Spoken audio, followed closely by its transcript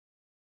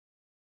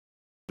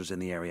in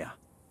the area.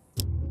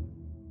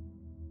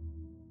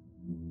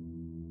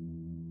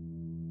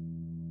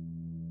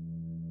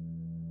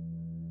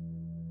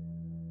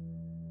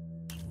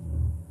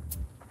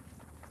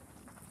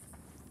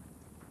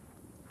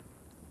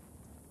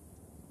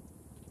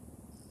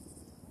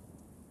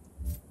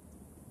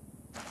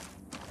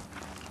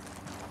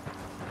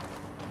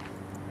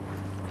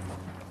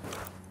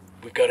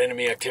 We've got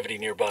enemy activity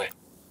nearby.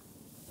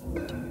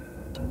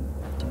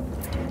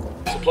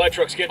 Supply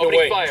truck's getting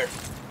away. Fire.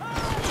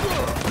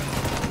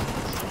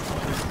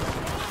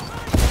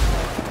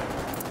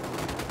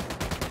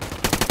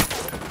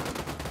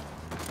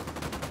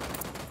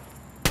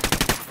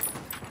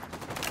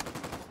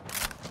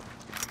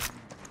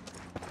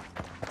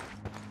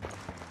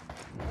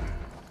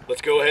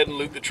 Let's go ahead and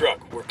loot the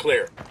truck. We're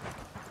clear.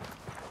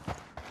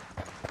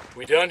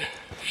 We done?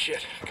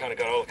 Shit, I kinda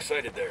got all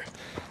excited there.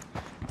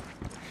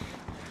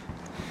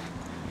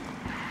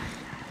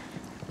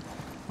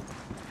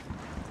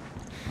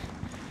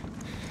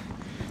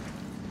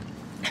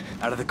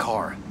 Out of the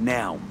car,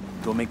 now.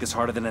 Don't make this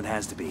harder than it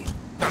has to be.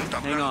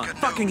 Hang on,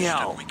 fucking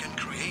hell! We can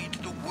create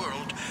the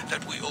world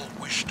that we all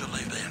wish to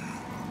live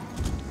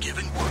in.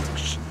 Giving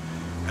works,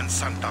 and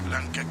Santa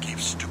Blanca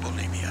gives to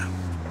Bolivia.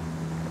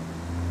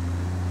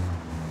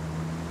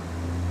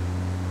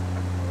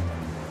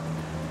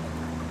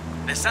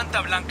 The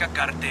Santa Blanca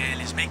cartel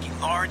is making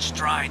large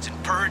strides in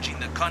purging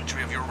the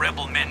country of your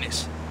rebel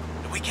menace.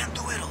 But we can't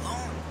do it alone.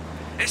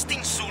 Este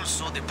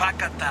insulso de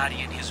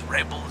Pacatari and his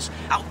rebels,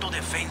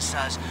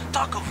 autodefensas,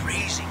 talk of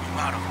raising you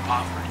out of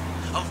poverty,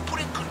 of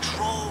putting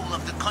control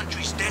of the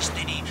country's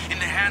destiny in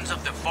the hands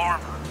of the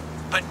farmer.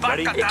 But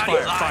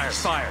Pacatari lies.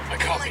 Fire! I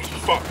copy.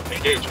 Fuck.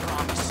 Engage.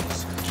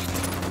 Promises.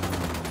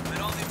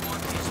 But all they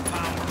want is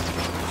power,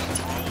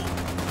 control,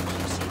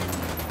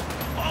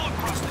 all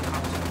across the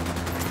continent.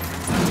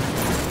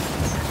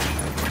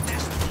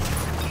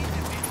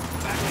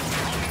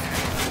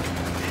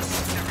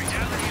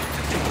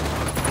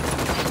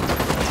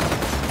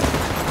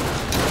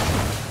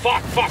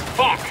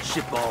 Fuck!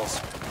 Shitballs.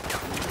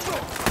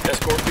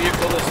 Escort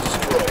vehicle is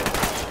destroyed.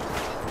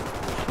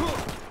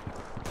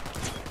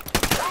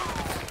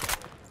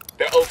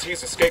 Their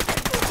LT's escaping.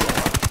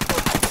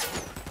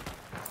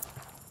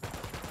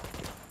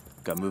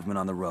 Got movement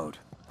on the road.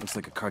 Looks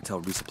like a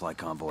cartel resupply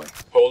convoy.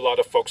 Whole lot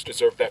of folks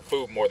deserve that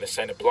food more than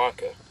Santa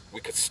Blanca.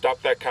 We could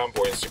stop that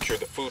convoy and secure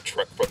the food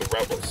truck for the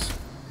rebels.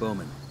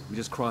 Bowman, we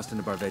just crossed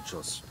into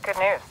Barbechos. Good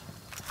news.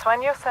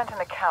 Sueño sent an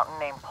accountant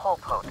named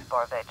Pulpo to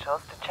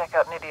Barbechos to check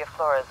out Nydia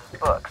Flores'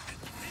 books.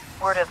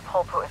 Word is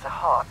Pulpo is a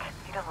hawk.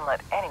 He doesn't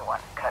let anyone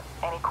cut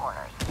any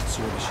corners.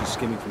 So whether she's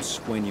skimming from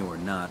Sueño or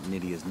not,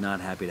 Nydia is not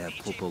happy to have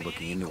Pulpo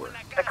looking into her.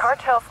 The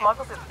cartel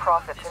smuggles its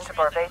profits into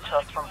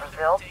Barbechos from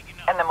Brazil,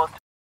 and the most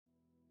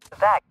of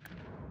that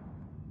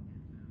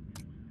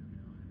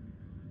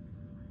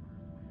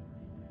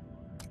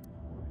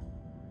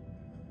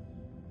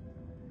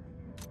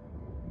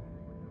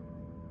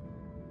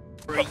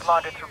gets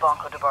laundered through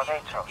Banco de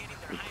Barbechos.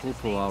 With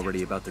Pulpo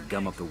already about to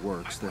gum up the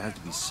works, there has to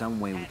be some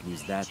way we can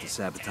use that to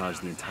sabotage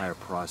the entire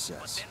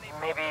process.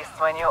 Maybe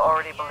Sueño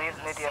already believes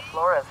Nydia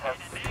Flores has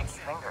sticky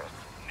fingers.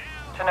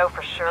 To know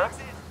for sure,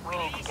 we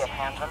need to get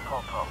hands on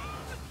Pulpo.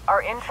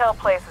 Our intel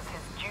places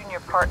his junior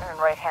partner and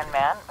right-hand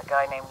man, a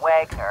guy named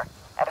Wagner,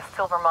 at a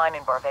silver mine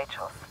in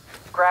Barbechos.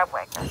 Grab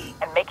Wagner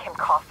and make him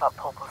cough up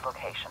Pulpo's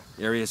location.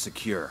 Area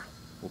secure.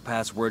 We'll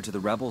pass word to the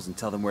rebels and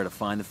tell them where to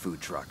find the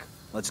food truck.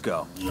 Let's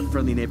go. A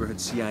friendly neighborhood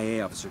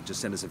CIA officer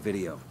just sent us a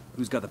video.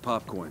 Who's got the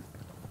popcorn?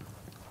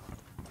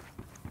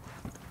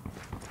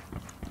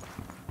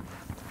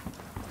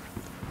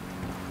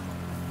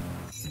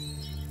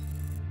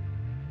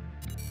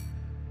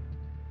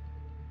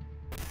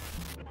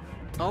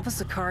 All the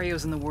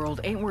Sicarios in the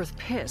world ain't worth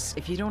piss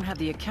if you don't have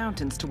the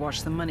accountants to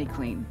wash the money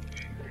clean.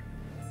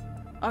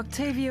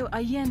 Octavio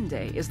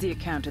Allende is the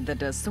accountant that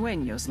does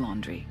Sueño's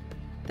laundry.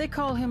 They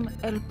call him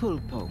El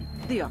Pulpo,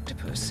 the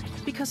octopus,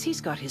 because he's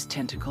got his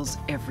tentacles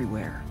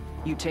everywhere.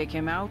 You take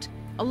him out,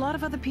 a lot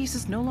of other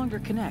pieces no longer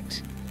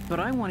connect, but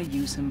I want to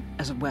use him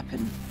as a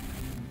weapon.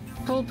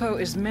 Pulpo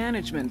is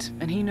management,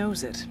 and he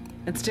knows it.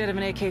 Instead of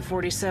an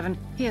AK-47,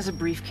 he has a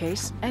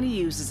briefcase, and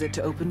he uses it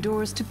to open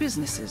doors to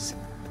businesses,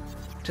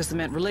 to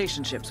cement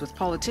relationships with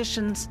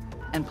politicians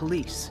and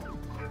police,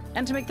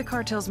 and to make the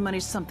cartel's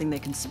money something they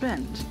can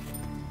spend.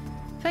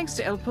 Thanks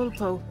to El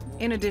Pulpo,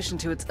 in addition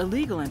to its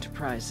illegal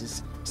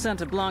enterprises,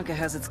 Santa Blanca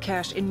has its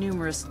cash in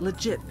numerous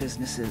legit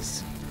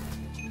businesses.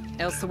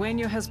 El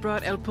Sueño has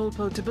brought El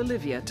Pulpo to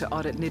Bolivia to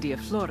audit Nydia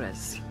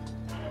Flores.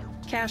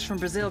 Cash from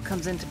Brazil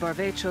comes into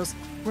Barbechos,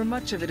 where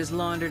much of it is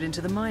laundered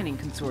into the mining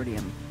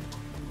consortium.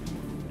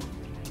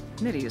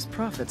 Nydia's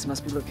profits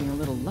must be looking a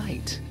little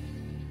light.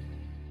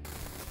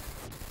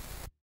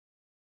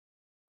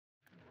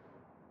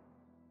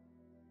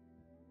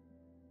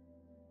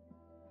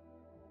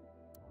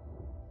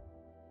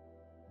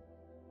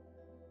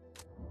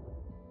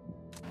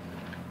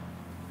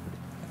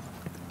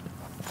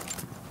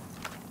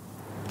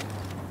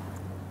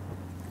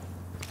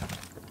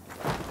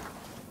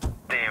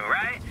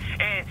 Right?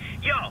 And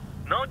yo,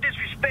 no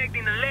disrespect.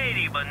 expecting a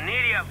lady, but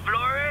Nydia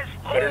Flores?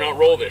 Better not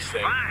roll this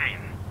thing.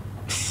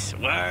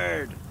 Fine.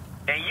 Word.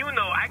 And you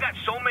know, I got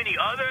so many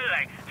other,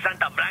 like,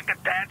 Santa Blanca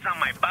tats on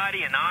my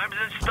body and arms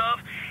and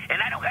stuff,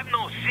 and I don't have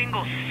no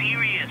single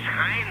serious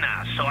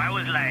hyena, so I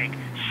was like,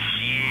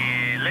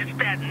 shit, let's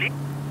that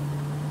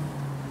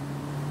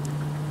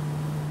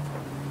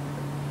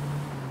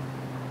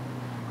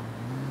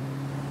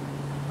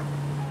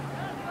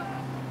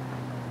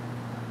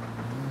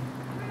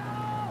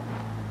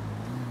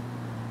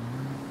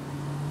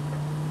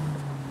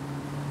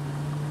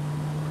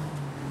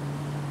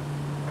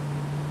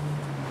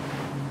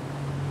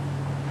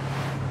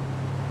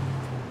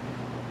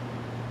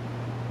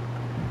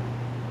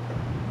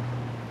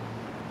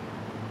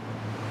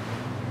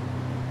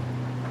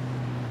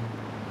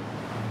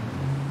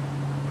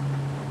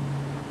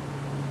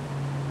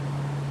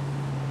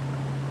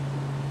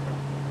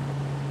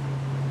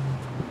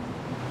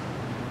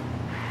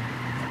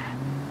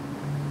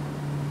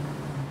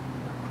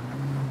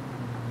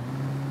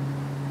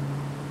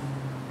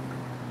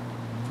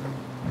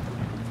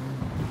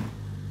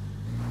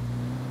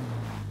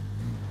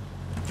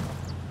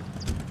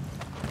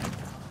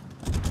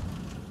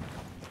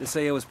This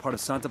AO is part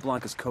of Santa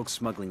Blanca's coke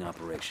smuggling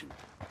operation.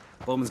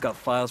 Bowman's got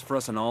files for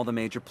us on all the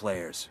major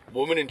players.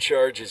 Woman in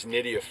charge is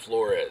Nydia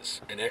Flores,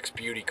 an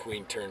ex-beauty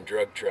queen turned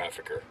drug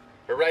trafficker.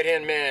 Her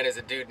right-hand man is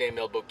a dude named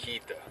El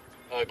Boquita.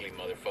 Ugly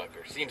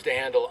motherfucker. Seems to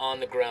handle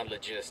on-the-ground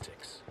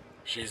logistics.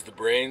 She's the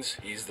brains,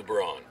 he's the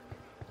brawn.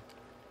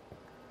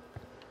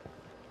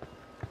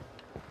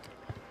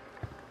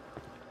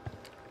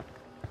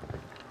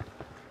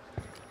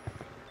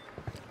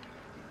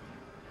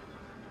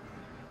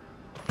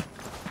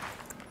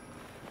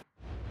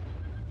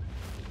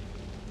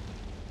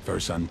 Her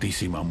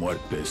Santísima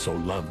Muerte so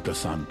loved the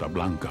Santa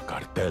Blanca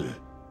cartel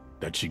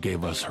that she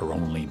gave us her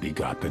only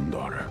begotten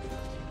daughter,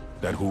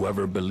 that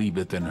whoever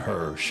believeth in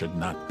her should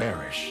not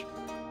perish,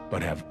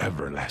 but have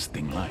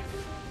everlasting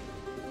life.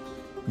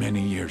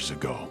 Many years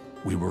ago,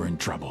 we were in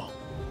trouble,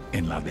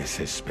 in la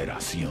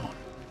desesperación,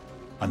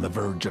 on the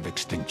verge of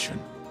extinction,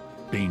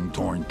 being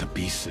torn to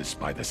pieces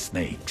by the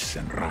snakes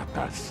and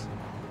ratas.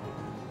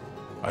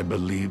 I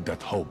believed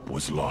that hope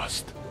was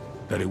lost,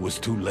 that it was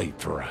too late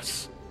for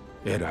us.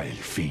 Era el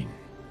fin.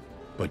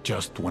 But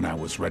just when I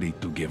was ready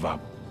to give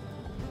up,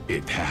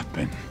 it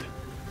happened.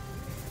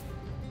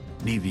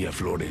 Nydia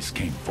Flores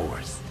came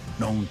forth,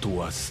 known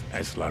to us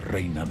as La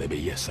Reina de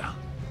Belleza,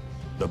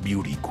 the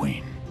beauty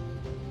queen.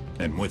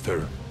 And with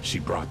her, she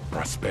brought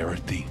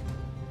prosperity,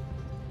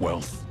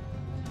 wealth,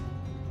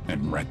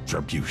 and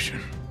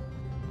retribution.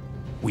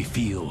 We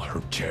feel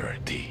her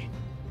charity,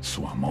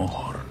 su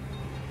amor,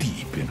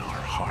 deep in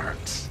our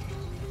hearts.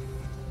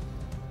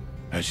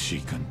 As she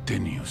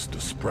continues to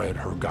spread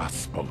her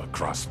gospel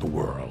across the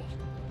world,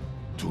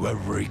 to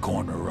every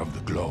corner of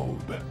the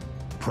globe.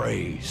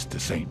 Praise to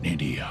Saint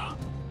Nydia,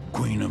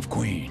 Queen of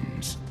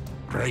Queens,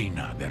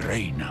 Reina de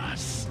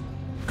Reinas,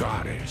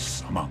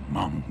 Goddess among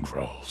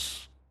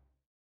mongrels.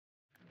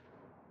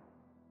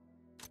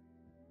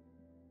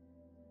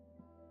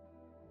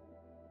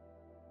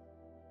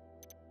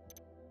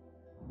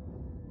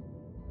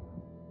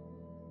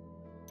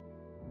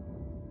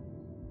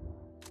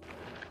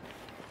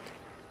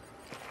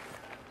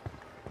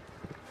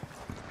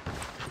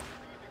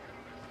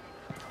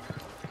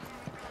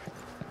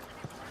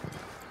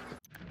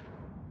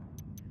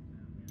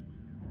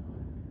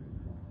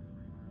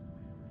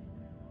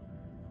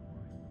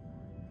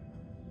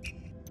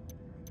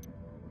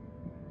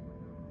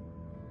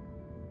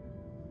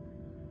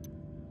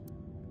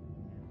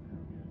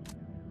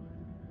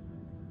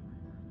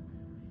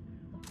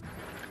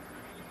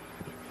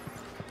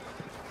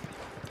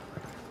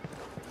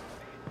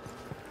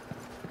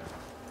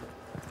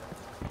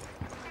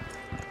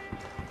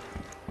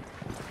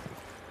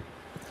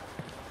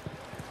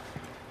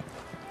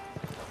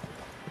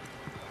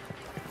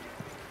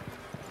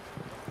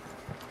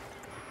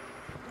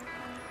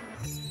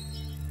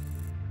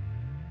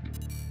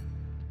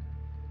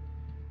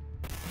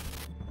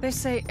 They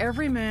say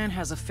every man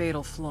has a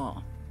fatal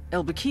flaw.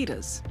 El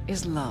Boquita's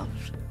is love.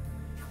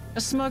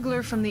 A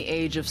smuggler from the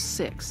age of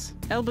 6,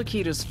 El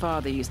Boquita's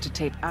father used to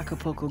tape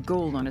Acapulco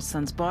gold on his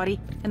son's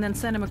body and then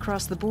send him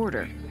across the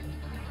border.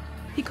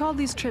 He called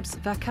these trips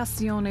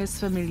vacaciones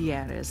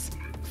familiares,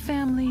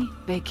 family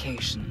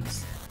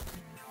vacations.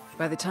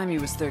 By the time he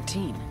was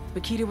 13,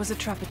 Boquita was a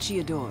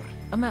trapechiador,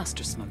 a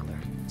master smuggler.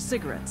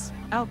 Cigarettes,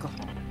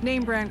 alcohol,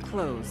 name-brand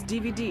clothes,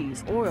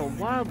 DVDs, oil,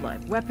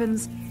 wildlife,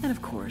 weapons, and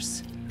of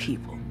course,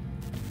 people.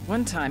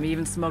 One time, he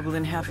even smuggled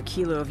in half a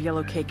kilo of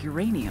yellow cake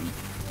uranium.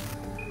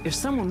 If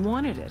someone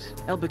wanted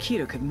it, El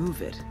Boquita could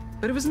move it.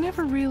 But it was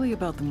never really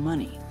about the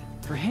money.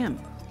 For him,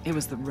 it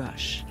was the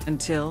rush,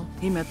 until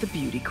he met the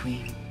beauty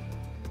queen.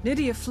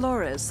 Nydia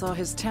Flores saw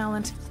his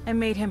talent and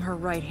made him her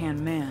right-hand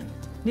man.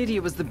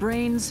 Nydia was the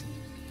brains,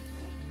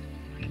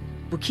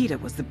 Boquita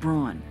was the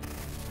brawn.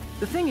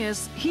 The thing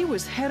is, he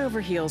was head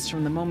over heels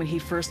from the moment he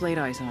first laid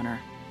eyes on her.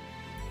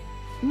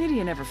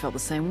 Nydia never felt the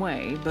same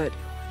way, but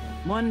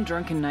one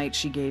drunken night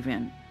she gave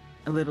in.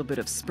 A little bit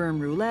of sperm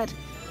roulette,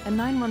 And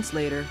 9 months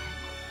later,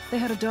 they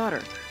had a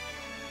daughter,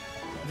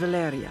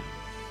 Valeria.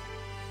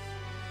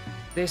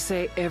 They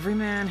say every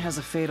man has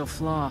a fatal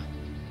flaw.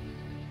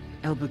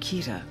 El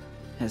Buquita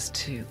has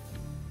two.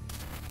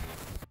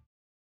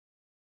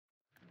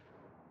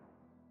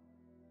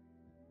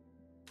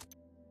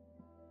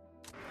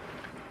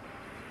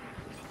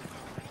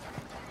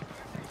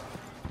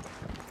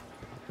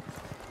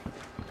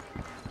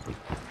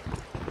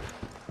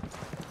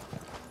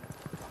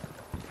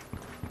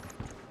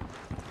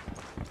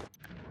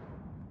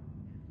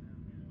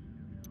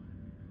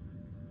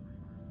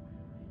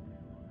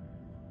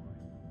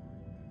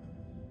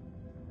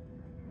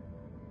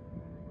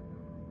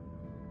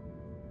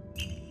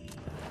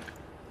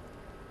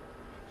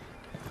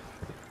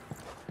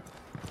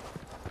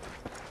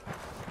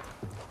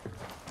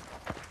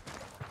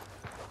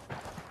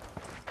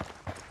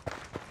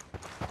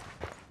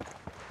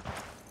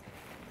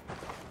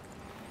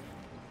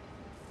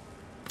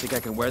 Think I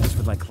can wear this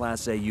with my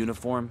Class A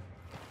uniform?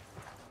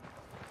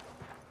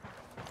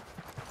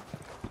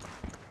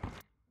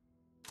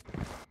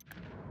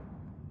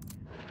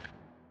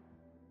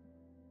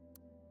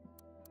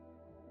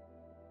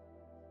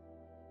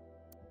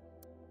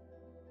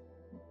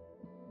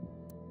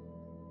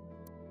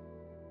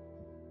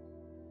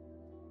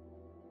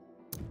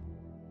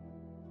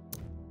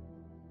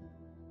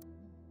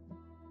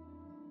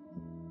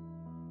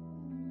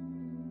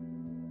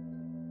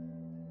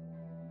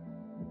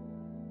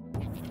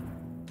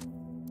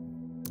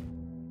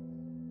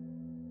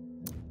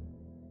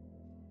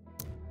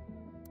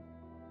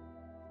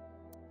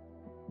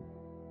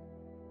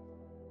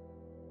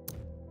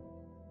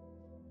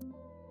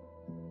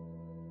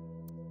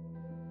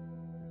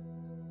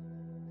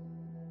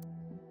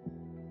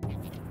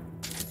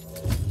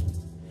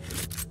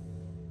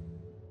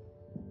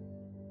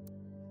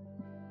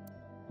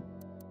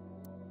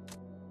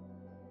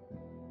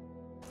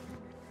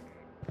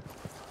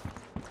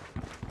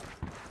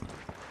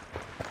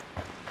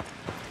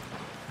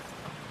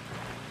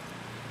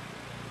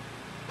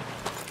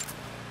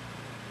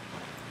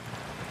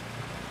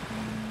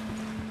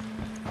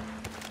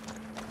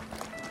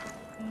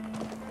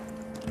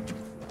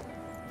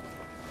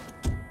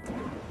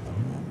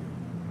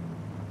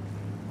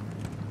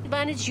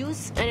 Spanish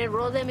youth and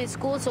enroll them in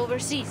schools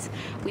overseas.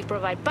 We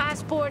provide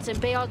passports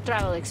and pay all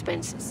travel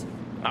expenses.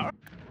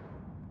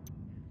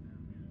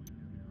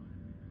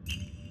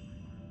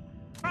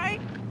 Right?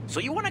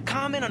 So you want to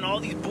comment on all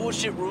these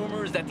bullshit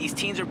rumors that these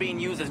teens are being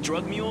used as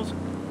drug mules?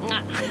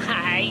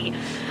 I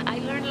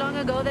learned long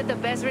ago that the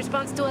best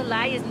response to a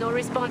lie is no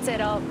response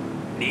at all.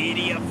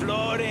 Nidia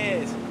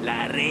Flores,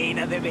 la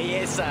reina de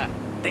belleza.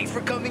 Thanks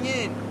for coming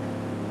in.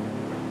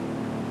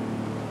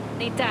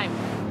 Anytime.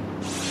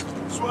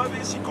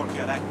 Suaves y con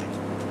carácter.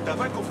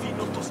 Tabaco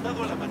fino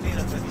tostado a la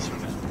manera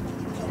tradicional.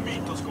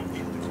 Humitos con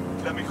filtro.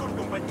 La mejor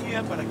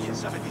compañía para quien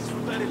sabe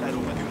disfrutar el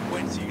aroma de un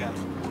buen cigarro.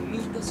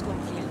 Humitos con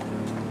filtro.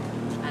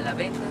 A la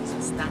venta en su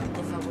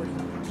estante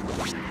favorito.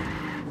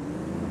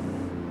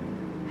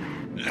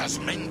 Las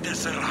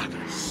mentes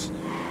cerradas.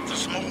 The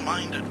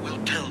small-minded will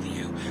tell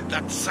you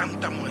that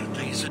Santa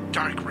Muerte is a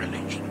dark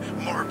religion,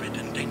 morbid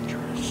and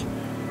dangerous.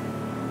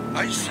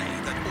 I say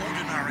that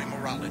ordinary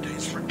morality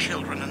is for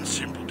children and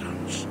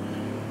simpletons.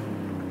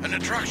 An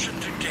attraction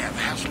to death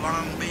has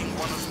long been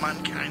one of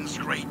mankind's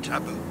great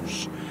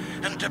taboos,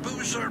 and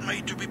taboos are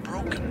made to be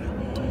broken.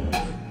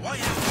 Why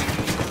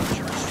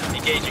have we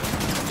Engaging.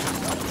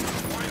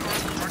 Why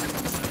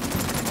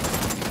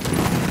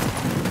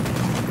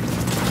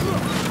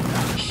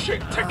are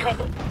Shit, take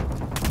cover.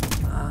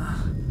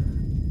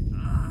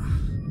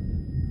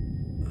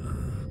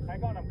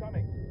 Hang on, I'm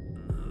coming.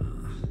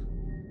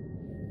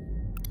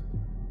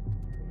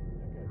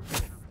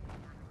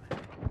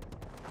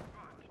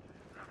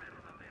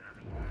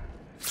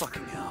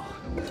 Fucking hell.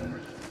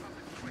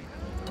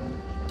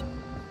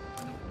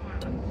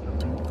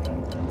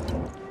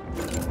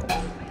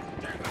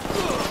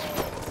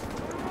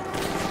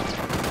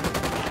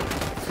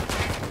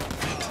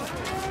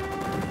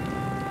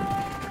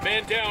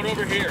 Man down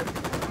over here.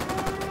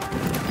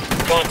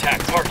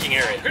 Contact parking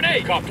area.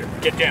 Grenade! Copter,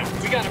 get down.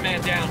 We got a man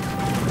down.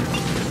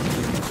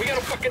 We got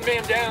a fucking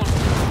man down.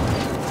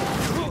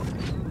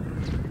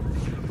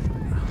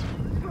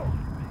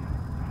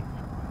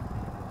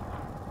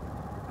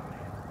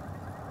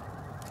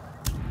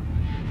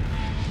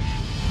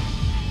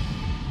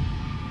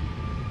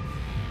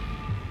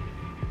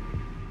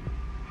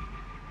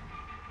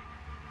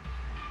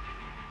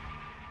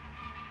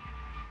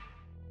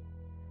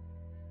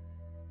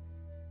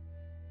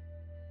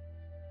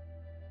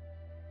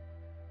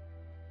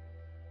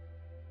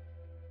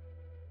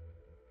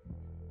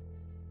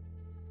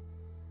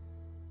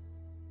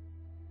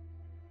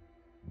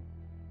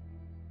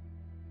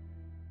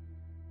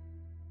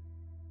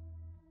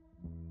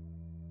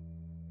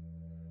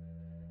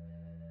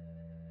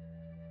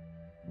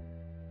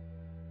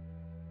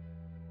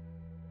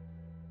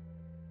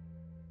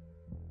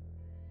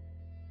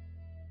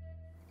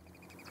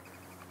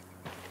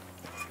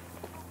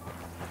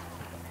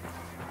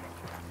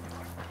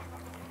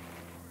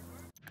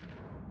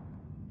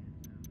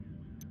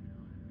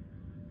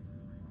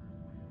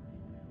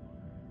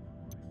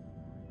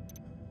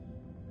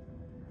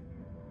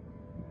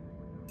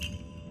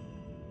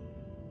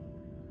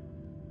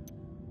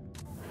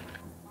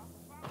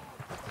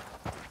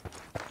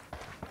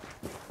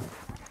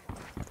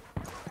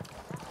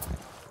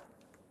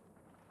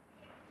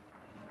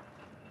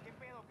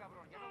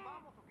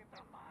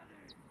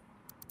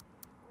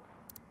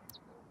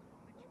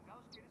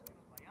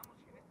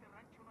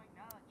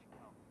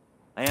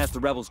 ask the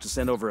rebels to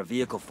send over a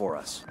vehicle for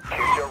us.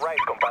 You're right,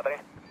 compadre.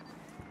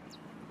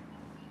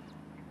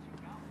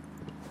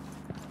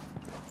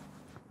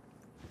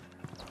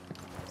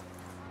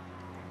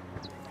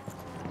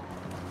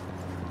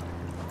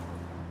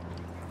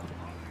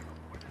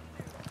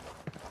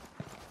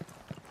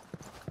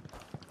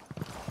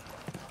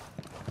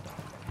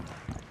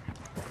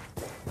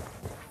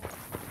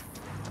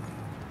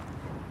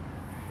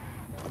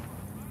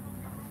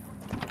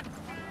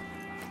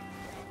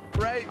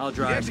 Right? I'll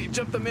drive. We actually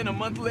jumped them in a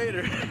month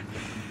later.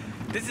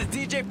 This is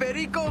DJ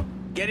Perico,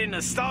 getting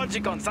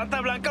nostalgic on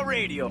Santa Blanca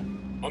radio.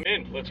 I'm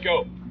in. Let's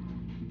go.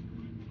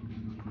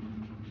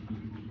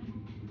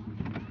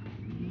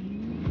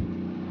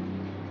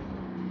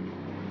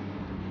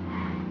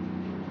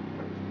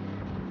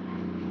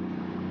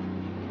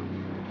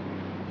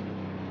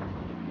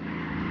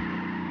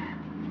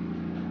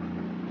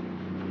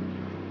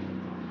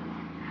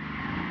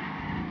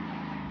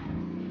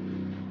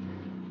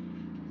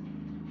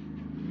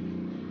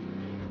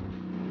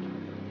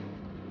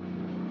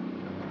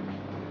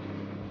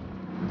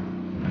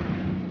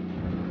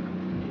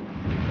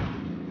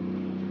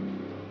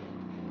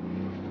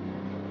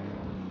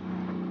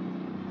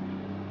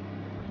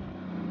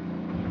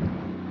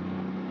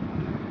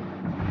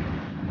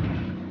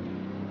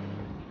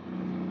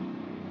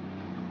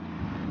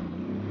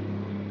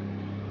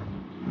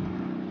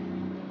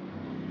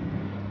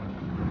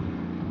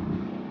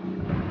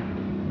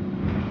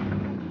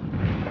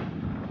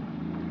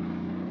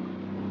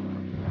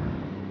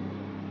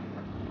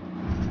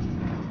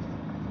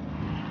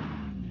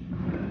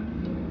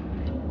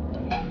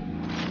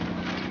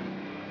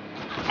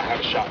 I have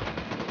a shot.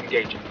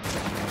 Engaging.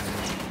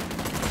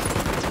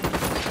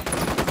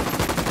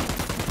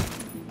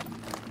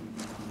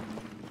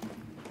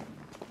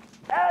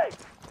 ¡Ey!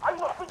 ¡Hay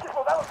unos pinches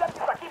soldados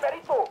yanquis aquí,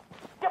 Merito!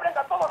 ¡Quiebren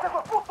a todos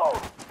esos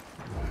putos!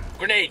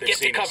 Grenade, get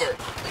to cover.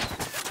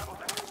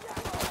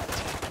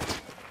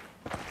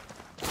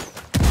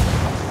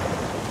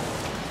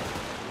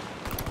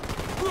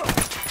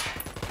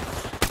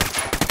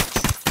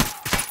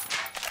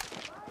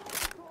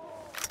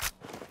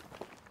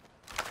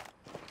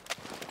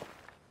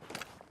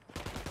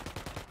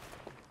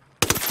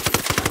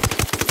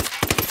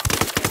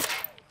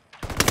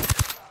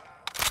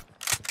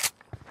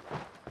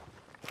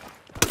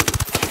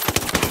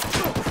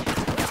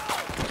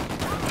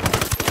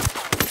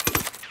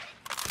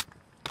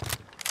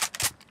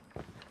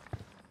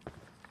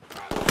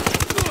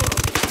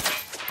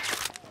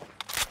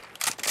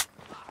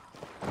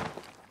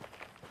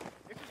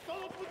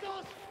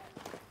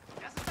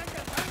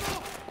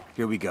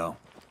 Here we go.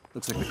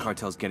 Looks like the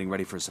cartel's getting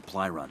ready for a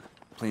supply run.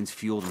 Planes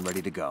fueled and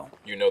ready to go.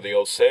 You know the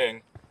old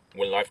saying,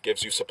 when life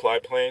gives you supply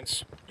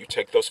planes, you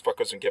take those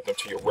fuckers and give them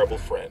to your rebel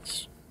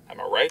friends. Am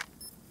I right?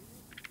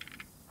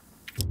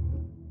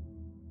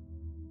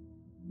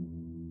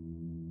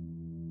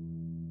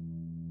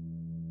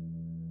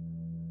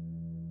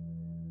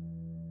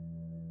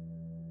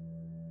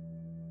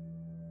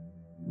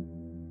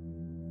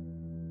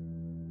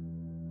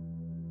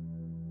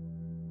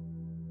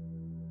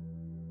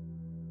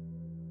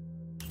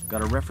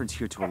 Got a reference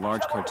here to a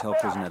large cartel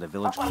prison at a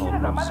village called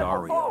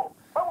Rosario.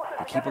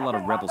 They keep a lot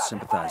of rebel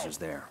sympathizers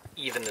there.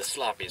 Even the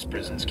sloppiest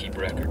prisons keep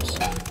records.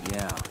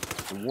 Yeah,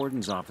 the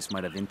warden's office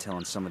might have intel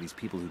on some of these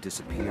people who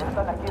disappeared.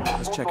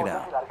 Let's check it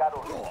out.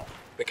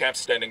 The camp's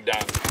standing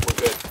down.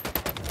 We're good.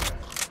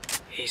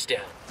 He's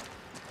down.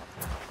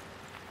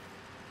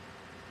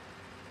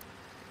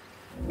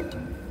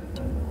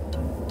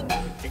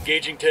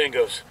 Engaging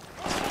tangos.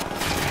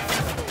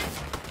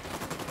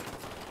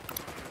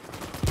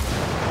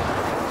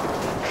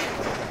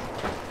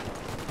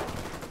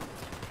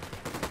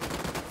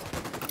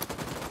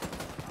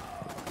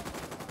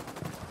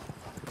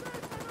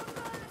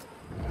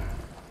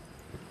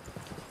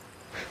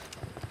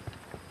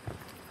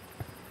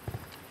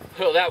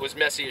 Well, that was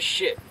messy as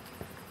shit.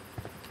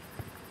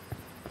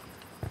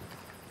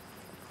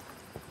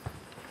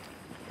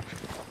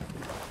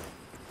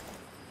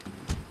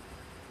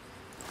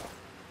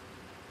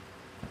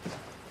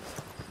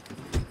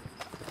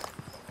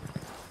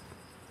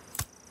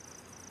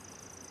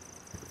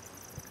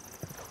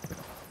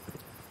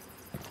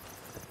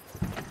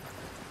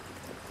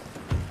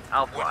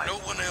 When no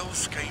one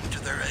else came to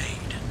their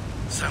aid,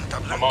 Santa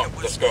on, Blanca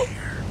let's was go.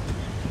 there.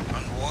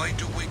 And why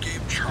do we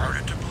give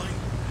charitably?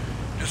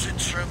 Does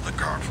it serve the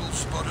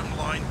cartel's bottom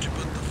line to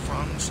put the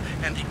funds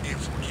and the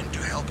effort into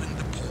helping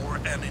the poor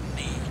and in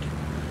need?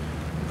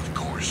 Of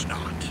course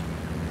not.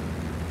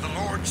 The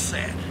Lord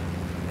said,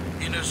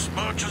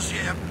 "Inasmuch as ye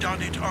have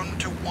done it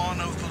unto one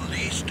of the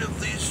least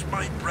of these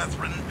my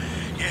brethren,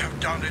 ye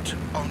have done it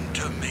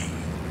unto me."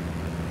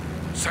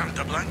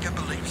 Santa Blanca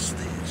believes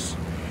this,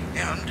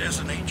 and as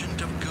an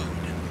agent of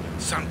good,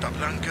 Santa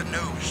Blanca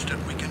knows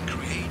that we can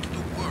create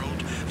the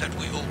world that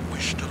we all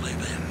wish to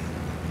live in.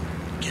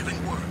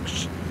 Giving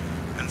works,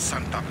 and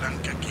Santa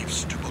Blanca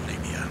gives to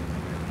Bolivia.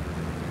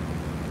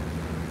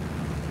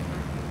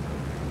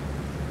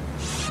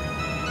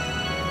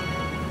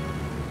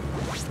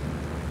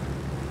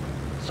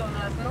 Son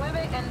las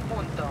 9 en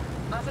punto.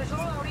 Hace hace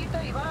sol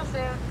ahorita y va a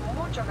hacer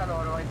mucho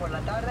calor hoy por la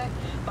tarde.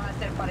 Va a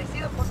ser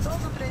parecido por 2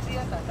 o 3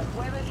 días hasta el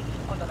jueves,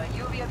 cuando la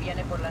lluvia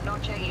viene por la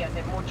noche y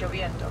hace mucho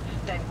viento.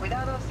 Ten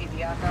cuidado si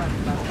viajas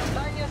a las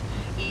montañas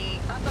y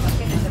hasta los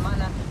fines de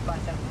semana va a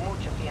ser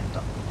mucho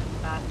viento.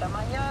 Hasta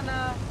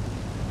mañana.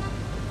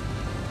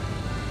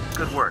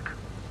 Good work.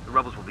 The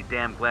rebels will be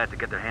damn glad to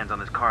get their hands on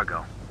this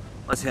cargo.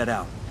 Let's head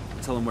out.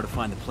 Tell them where to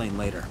find the plane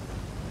later.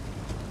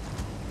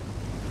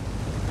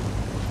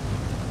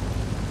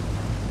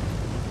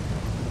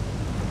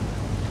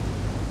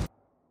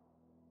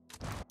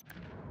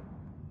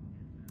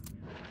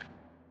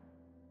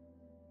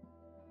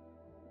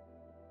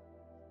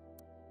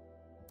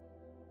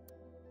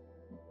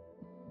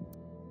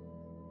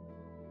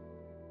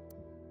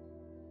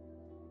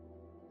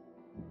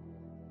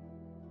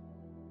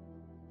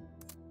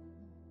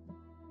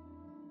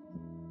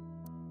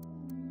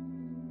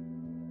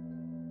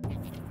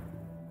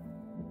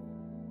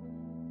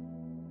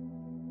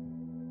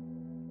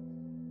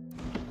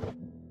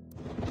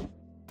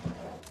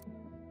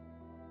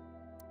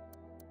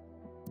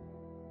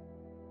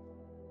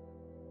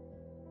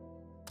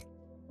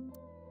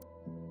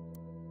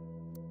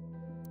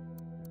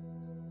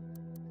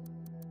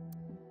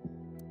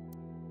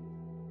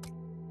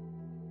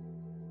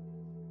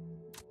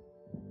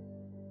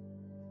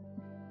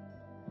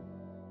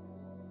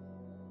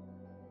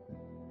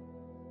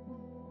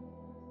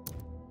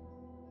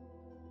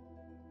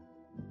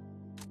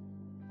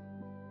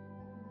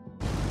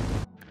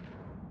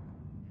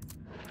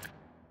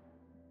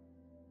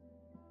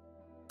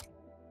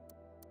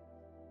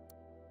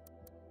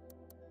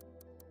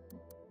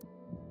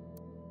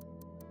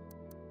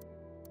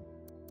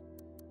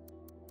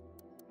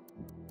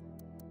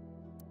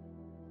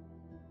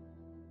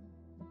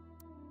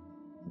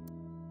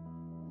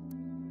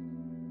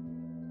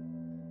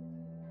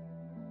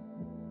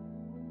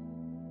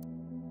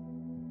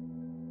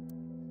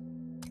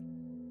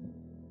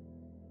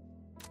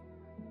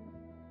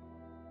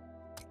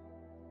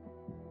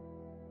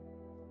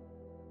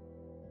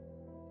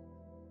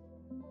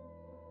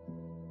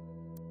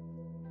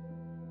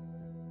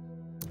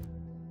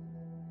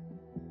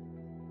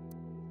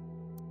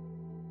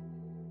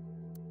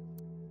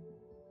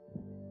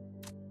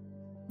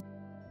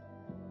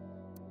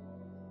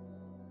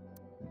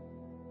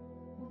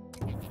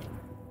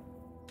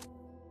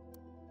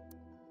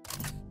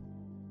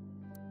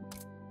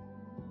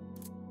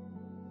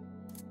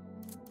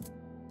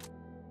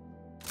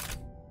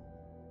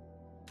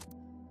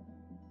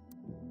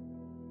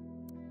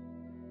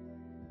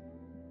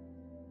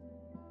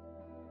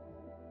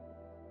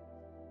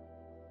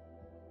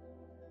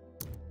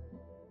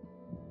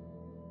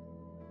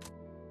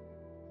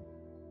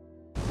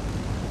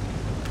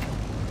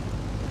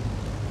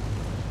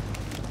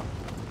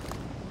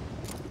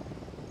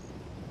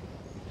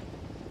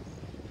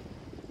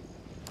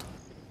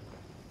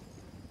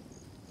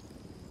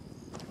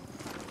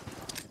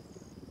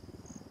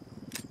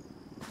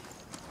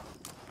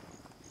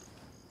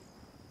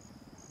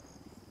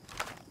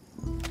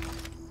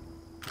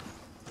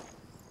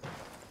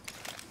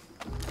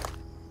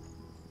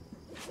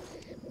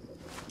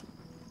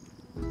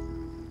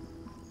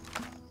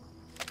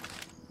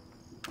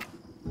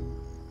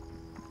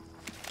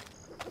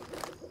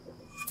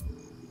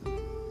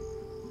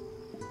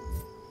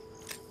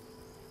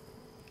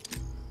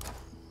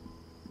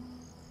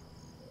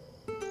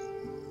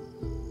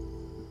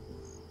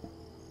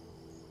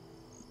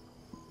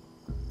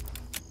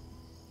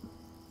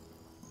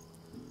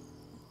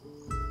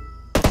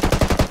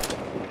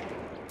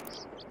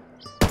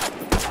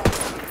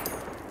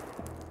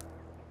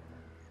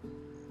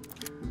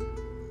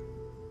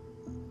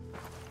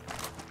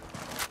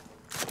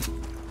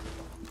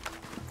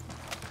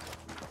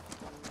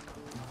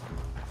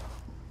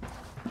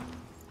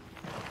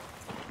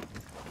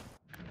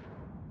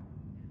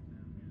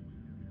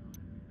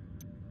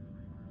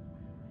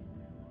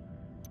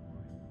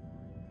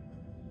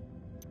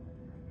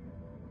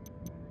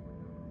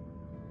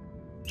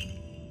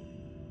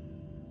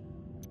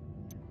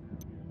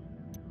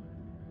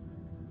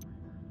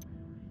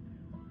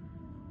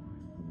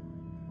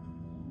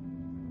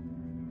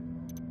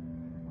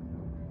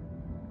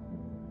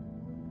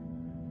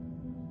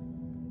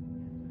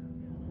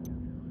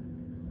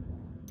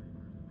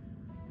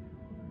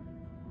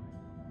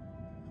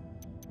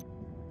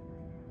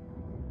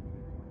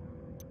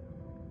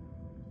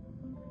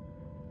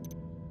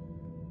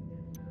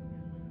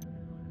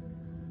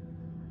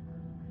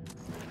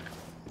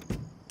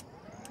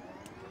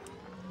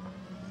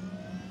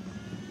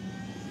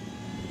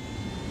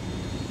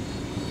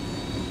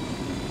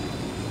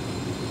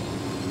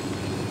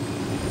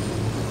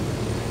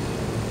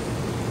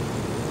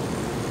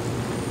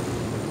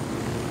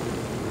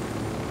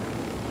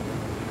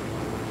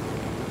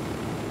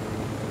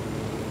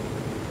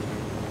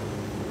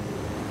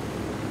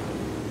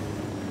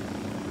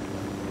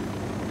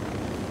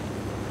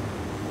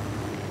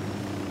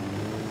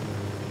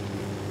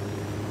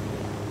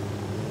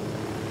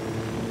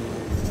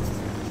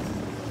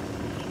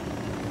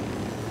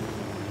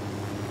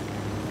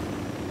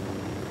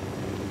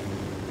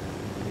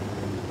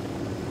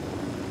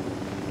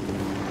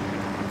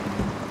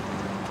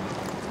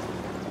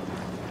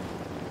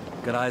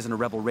 Got eyes on a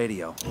rebel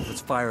radio.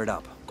 Let's fire it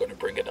up. Gonna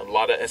bring in a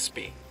lot of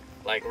SP.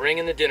 Like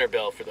ringing the dinner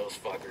bell for those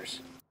fuckers.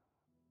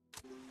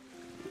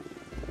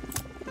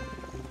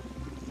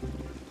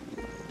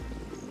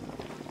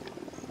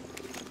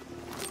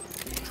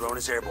 Drone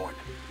is airborne.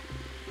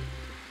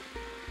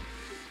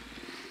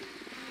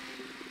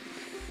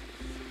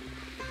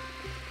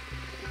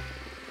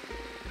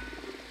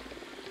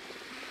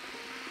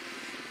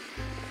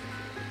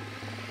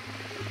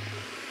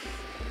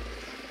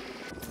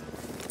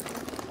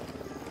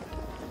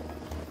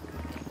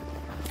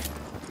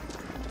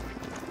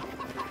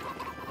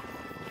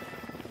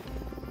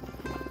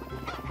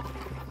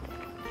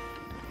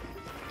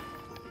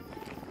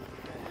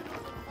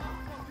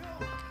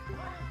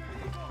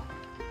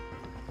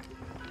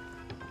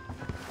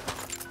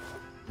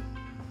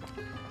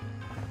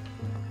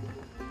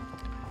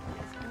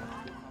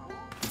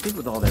 I think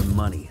with all their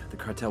money, the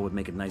cartel would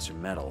make it nicer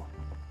metal.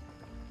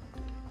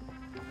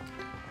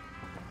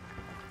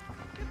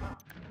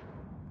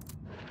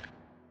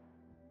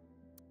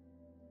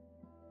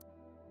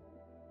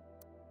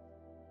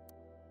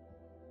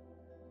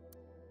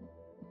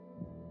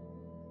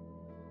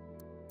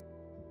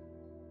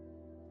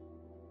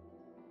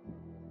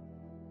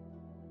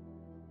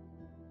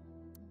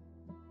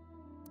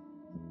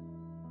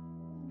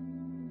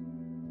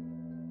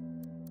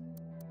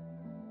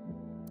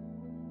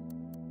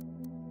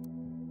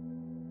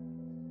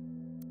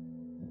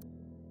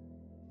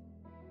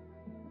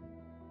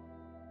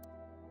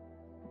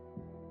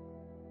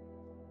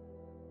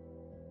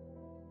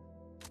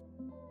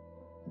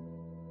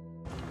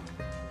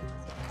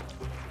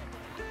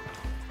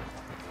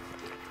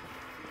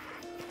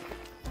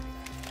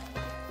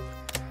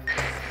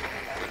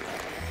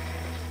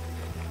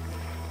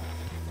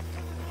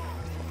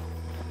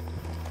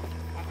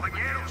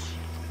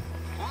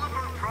 All of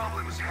our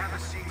problems have a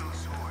single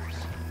source.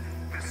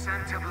 The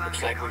Santa Blanca.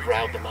 Looks like we've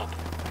riled them up.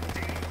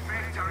 They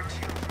infect our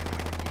children.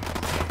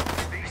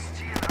 They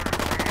steal our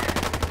land.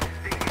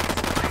 They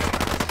enslave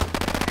us.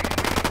 They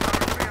make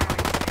our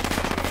families.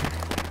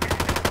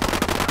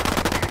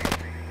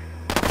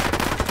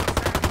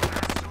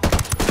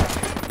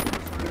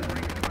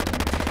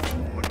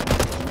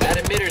 That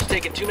emitter's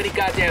taking too many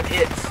goddamn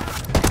hits.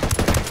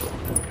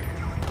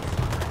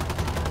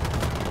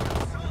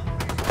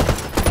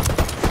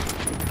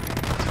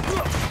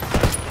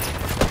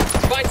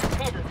 Find some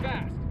cover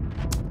fast.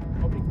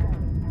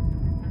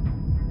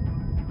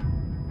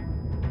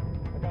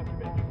 I got you,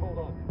 man. Just hold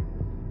on.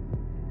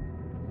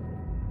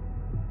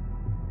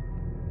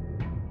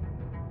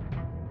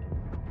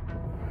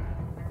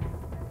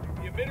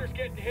 The emitter's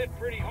getting hit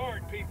pretty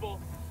hard,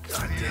 people.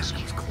 God, this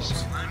was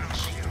close. How long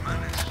must we do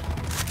this?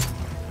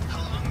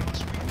 How long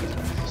does we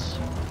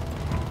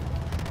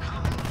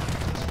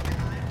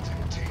let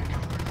them take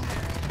our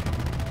land?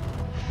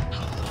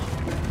 How long?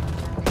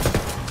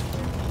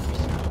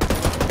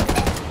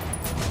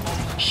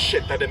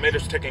 Shit, that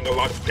emitter's taking a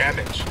lot of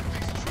damage.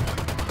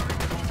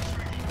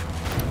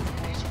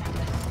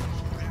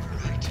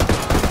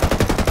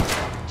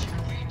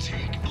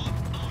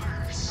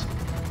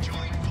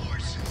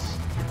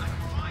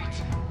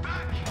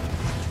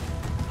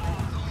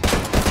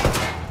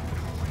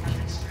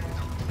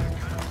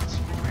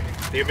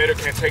 The emitter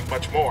can't take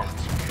much more.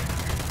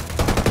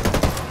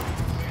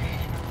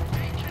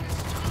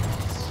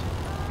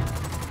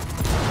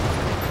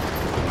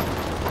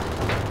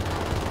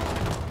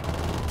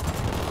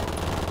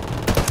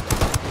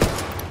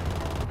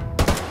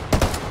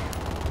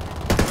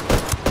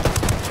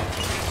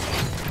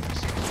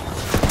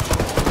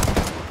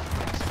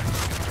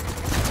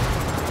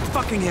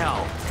 Fucking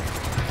hell!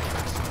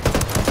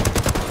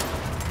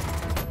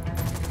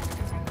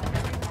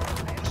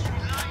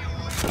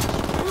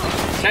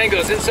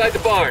 Tango's inside the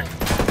barn.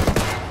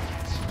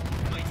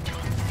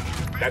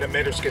 That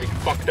emitter's getting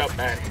fucked up,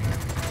 man.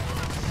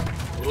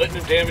 We're letting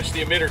him damage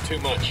the emitter too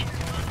much.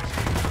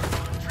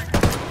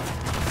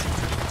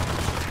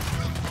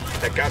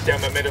 That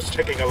goddamn emitter's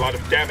taking a lot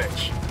of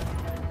damage.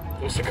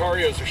 Those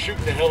Sicarios are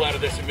shooting the hell out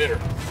of this emitter.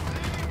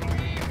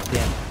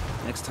 Damn it.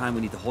 Next time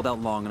we need to hold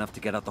out long enough to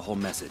get out the whole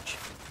message.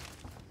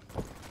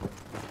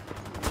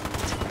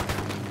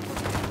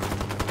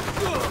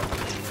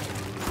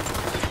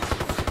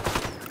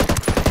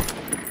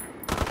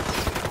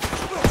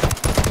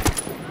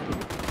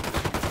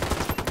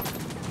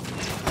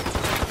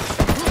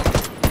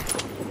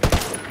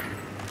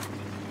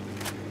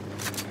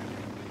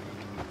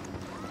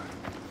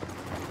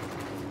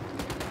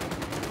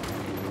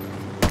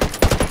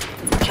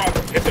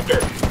 Hit the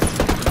dirt.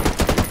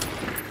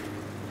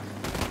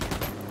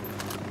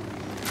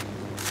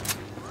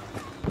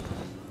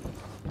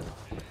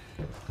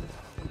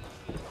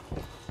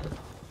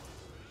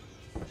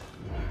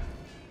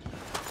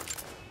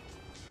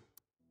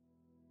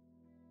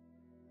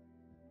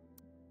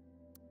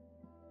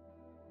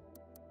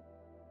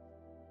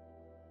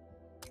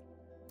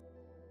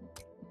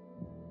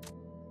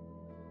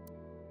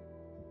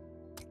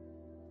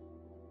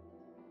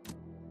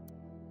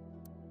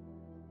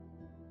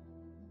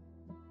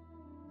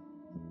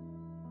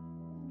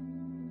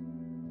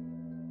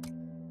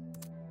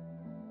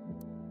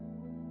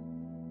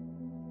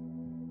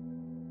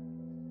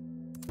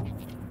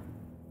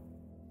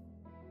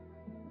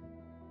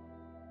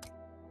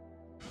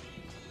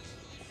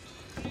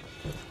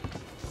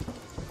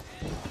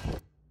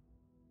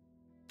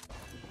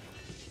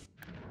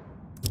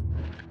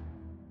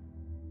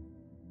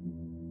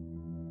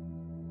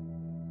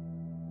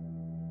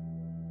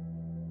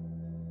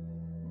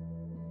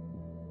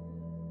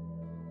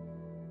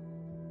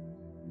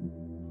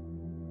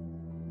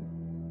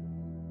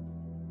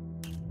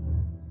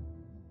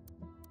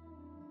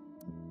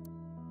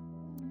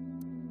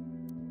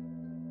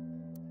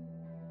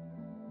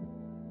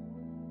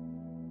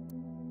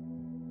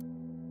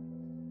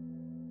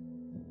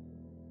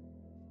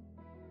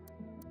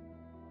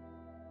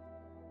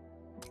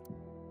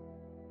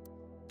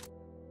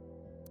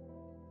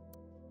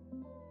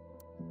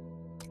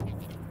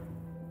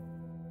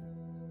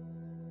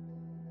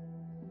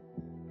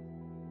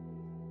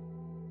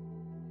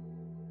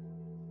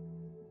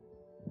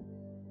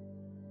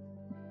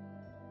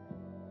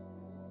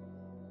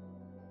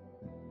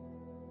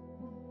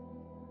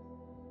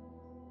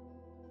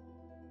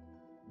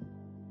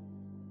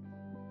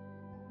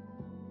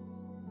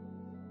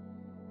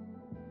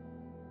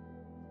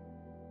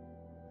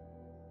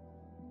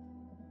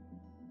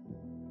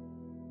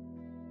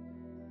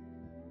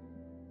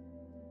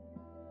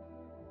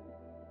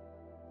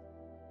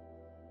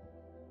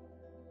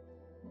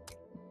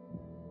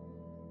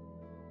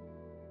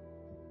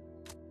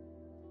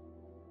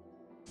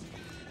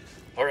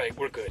 All right,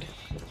 we're good.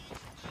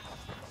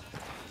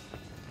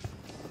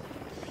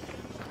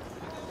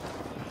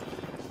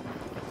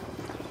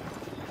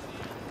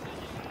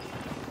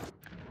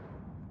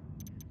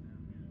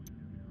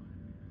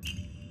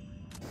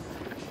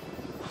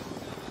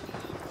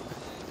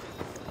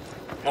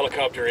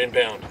 Helicopter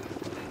inbound.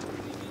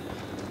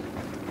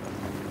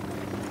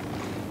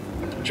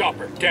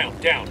 Chopper, down,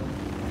 down.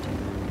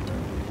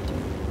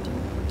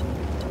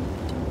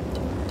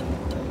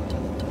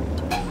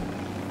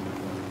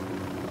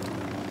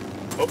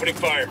 Opening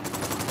fire.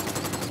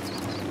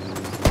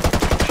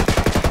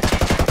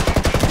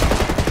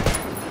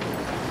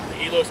 The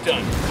helo's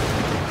done.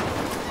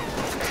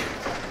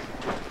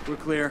 We're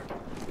clear.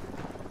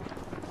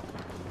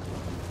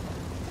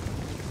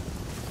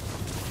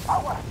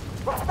 Agua,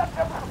 los están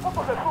tirando sus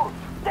puntos del sur.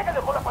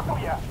 Lléguenle con la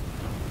patrulla.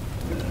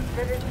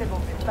 Quédense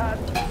donde están.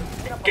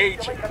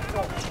 Engage.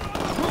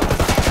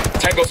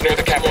 Tango's near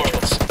the cap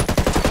entrance.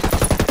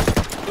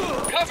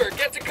 Cover,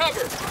 get to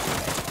cover.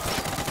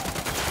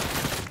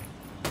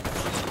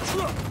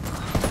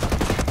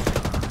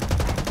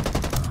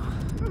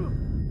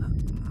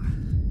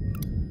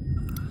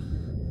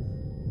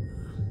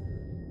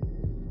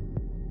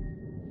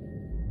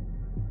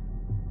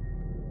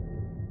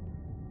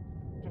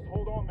 Just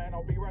hold on, man.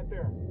 I'll be right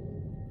there.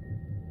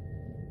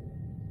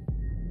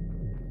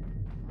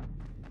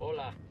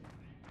 Hola.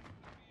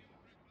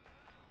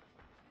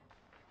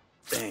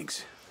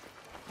 Thanks.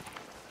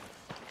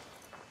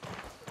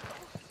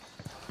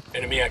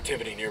 Enemy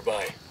activity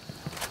nearby.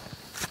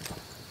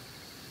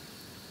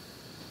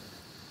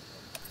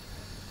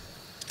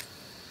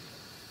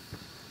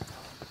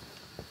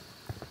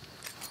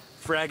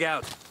 Frag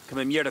out.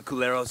 Come mierda,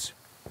 culeros.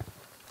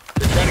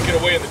 They're trying to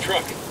get away in the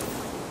truck.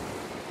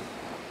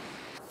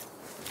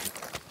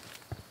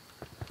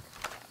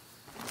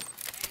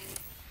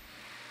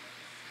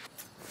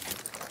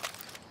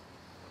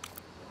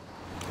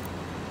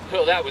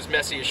 Oh, that was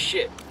messy as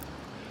shit.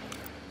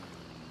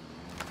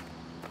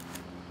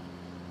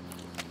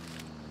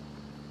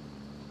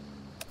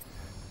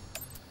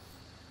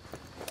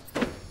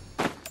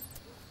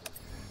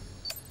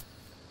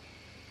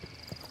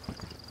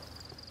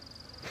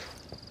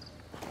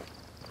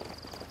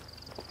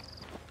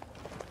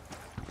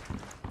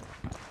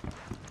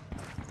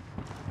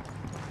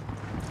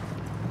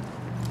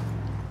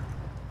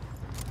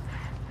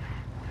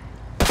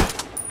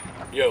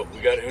 Yo,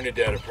 we got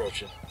Unidad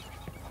approaching.